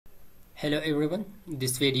Hello everyone,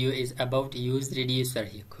 this video is about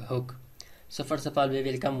useReducer hook. So first of all we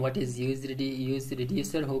will come what is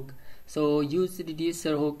useReducer hook. So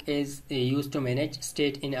useReducer hook is used to manage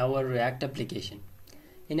state in our React application.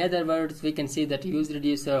 In other words, we can see that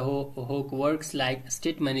useReducer hook works like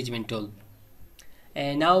state management tool.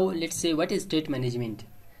 And now let's say what is state management.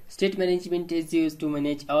 State management is used to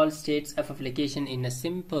manage all states of application in a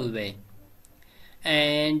simple way.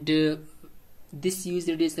 And this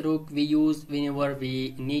useReducer hook we use whenever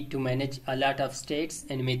we need to manage a lot of states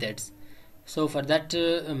and methods. So for that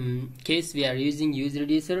case we are using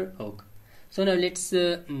useReducer hook. So now let's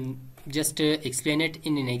just explain it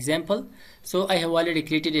in an example. So I have already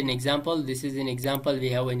created an example. This is an example.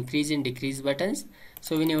 We have increase and decrease buttons.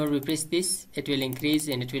 So whenever we press this, it will increase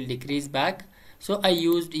and it will decrease back. So I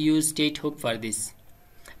used use state hook for this.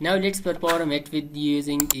 Now let's perform it with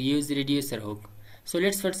using useReducer hook. So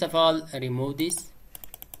let's first of all remove this.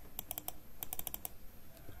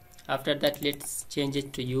 After that let's change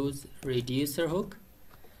it to useReducer hook,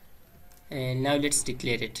 and now let's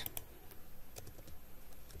declare it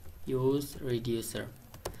useReducer.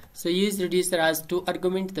 So useReducer has two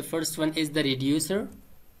arguments. The first one is the reducer,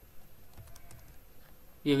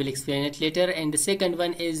 we will explain it later, and the second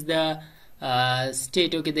one is the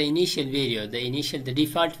state, okay, the initial value, the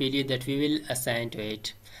default value that we will assign to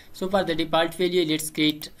it. So for the default value, let's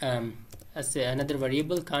create another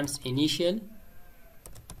variable const initial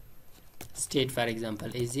state, for example,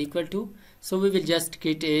 is equal to. So we will just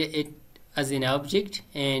create it as an object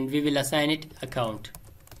and we will assign it a count.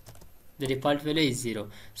 The default value is 0.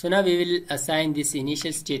 So now we will assign this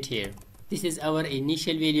initial state here. This is our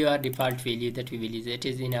initial value or default value that we will use. It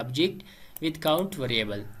is an object with count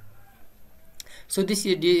variable. So this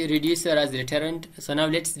reducer has returned. So now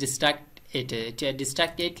let's destruct it. To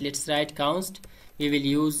destruct it, let's write const. We will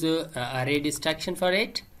use array destruction for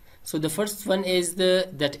it. So the first one is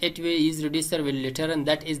that useReducer will return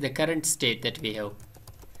that is the current state that we have.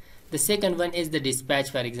 The second one is the dispatch,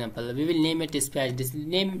 for example. We will name it dispatch. This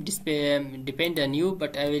name depend on you,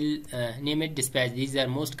 but I will name it dispatch. These are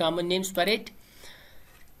most common names for it.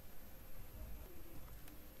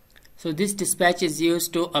 So this dispatch is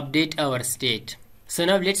used to update our state. So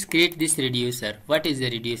now let's create this reducer. What is the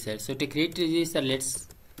reducer? So to create reducer, let's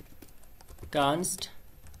const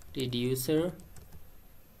reducer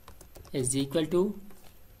is equal to.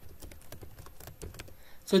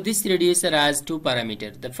 So this reducer has two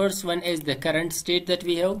parameters. The first one is the current state that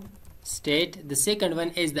we have, state. The second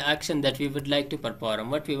one is the action that we would like to perform.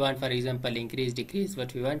 What we want, for example, increase, decrease,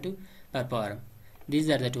 what we want to perform. These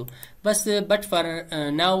are the two. But for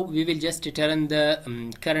now we will just return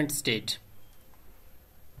the current state.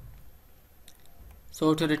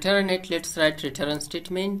 So to return it, let's write return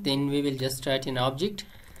statement. Then we will just write an object.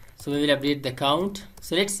 So we will update the count.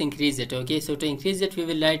 So let's increase it. Okay. So to increase it, we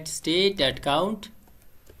will write state.count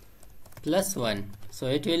plus 1. So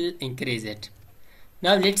it will increase it.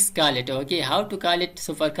 Now let's call it. Okay. How to call it?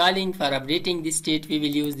 So for updating this state, we will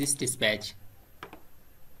use this dispatch.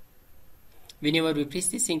 Whenever we press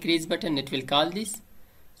this increase button, it will call this.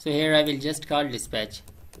 So here I will just call dispatch.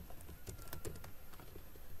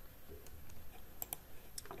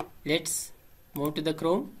 Let's move to the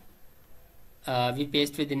Chrome. We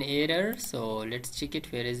paste with an error, so let's check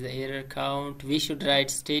it. Where is the error count? We should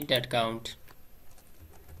write state.count.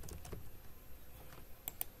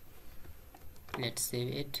 Let's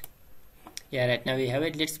save it. Yeah, right now we have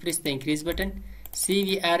it. Let's press the increase button. See,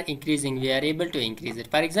 we are increasing. We are able to increase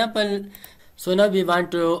it. For example, so now we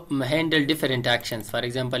want to handle different actions. For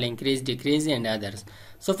example, increase, decrease, and others.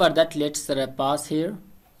 So for that, let's pass here.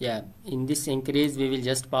 Yeah, in this increase, we will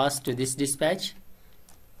just pass to this dispatch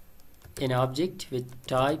an object with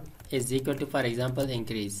type is equal to, for example,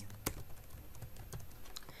 increase.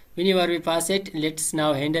 Whenever we pass it, let's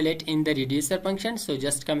now handle it in the reducer function. So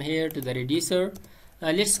just come here to the reducer.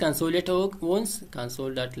 Let's console it once,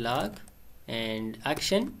 console.log, and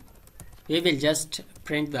action. We will just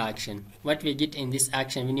print the action. What we get in this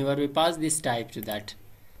action whenever we pass this type to that.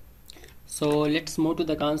 So let's move to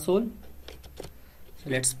the console. So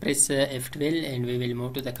let's press F12 and we will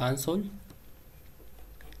move to the console.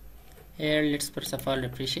 Here let's first of all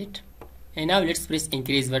refresh it. And now let's press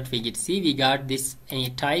increase. What we get, see, we got this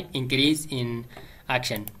type increase in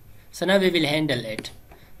action. So now we will handle it.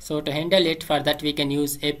 So to handle it, for that we can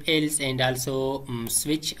use if else and also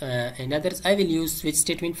switch and others. I will use switch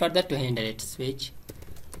statement for that to handle it. Switch,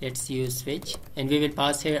 let's use switch, and we will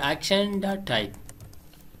pass here action.type.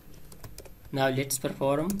 Now let's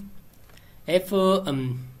perform. If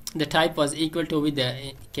the type was equal to with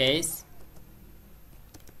the case,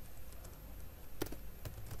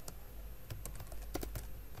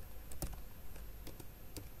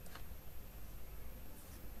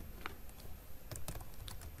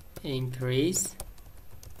 increase.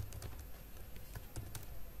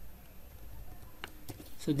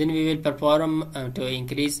 So then we will perform to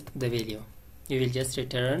increase the value. We will just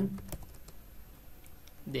return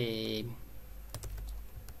the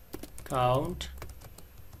count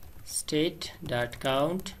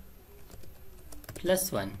state.count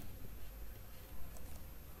 +1.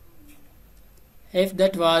 If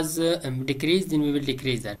that was decreased, then we will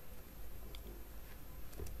decrease that.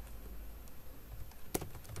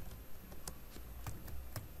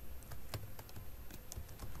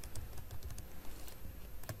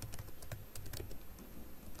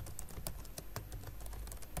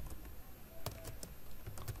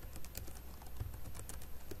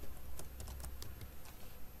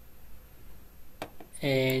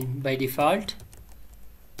 And by default,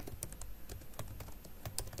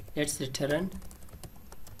 let's return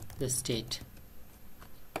the state.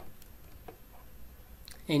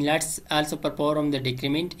 And let's also perform the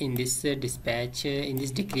decrement in this dispatch in this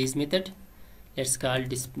decrease method. Let's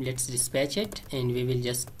dispatch it, and we will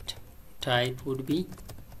just type would be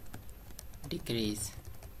decrease.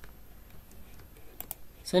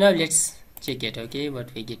 So now let's check it. Okay,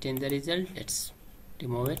 what we get in the result. Let's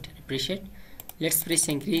remove it, refresh it. Let's press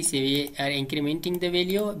increase. We are incrementing the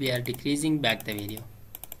value, we are decreasing back the value.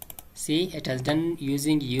 See, it has done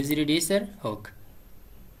using useReducer hook.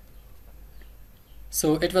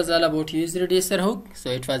 So it was all about useReducer hook. So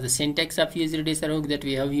it was the syntax of useReducer hook that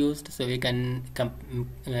we have used. So we can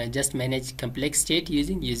just manage complex state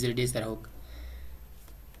using useReducer hook.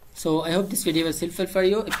 So I hope this video was helpful for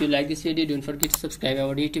you. If you like this video, don't forget to subscribe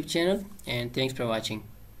our YouTube channel, and thanks for watching.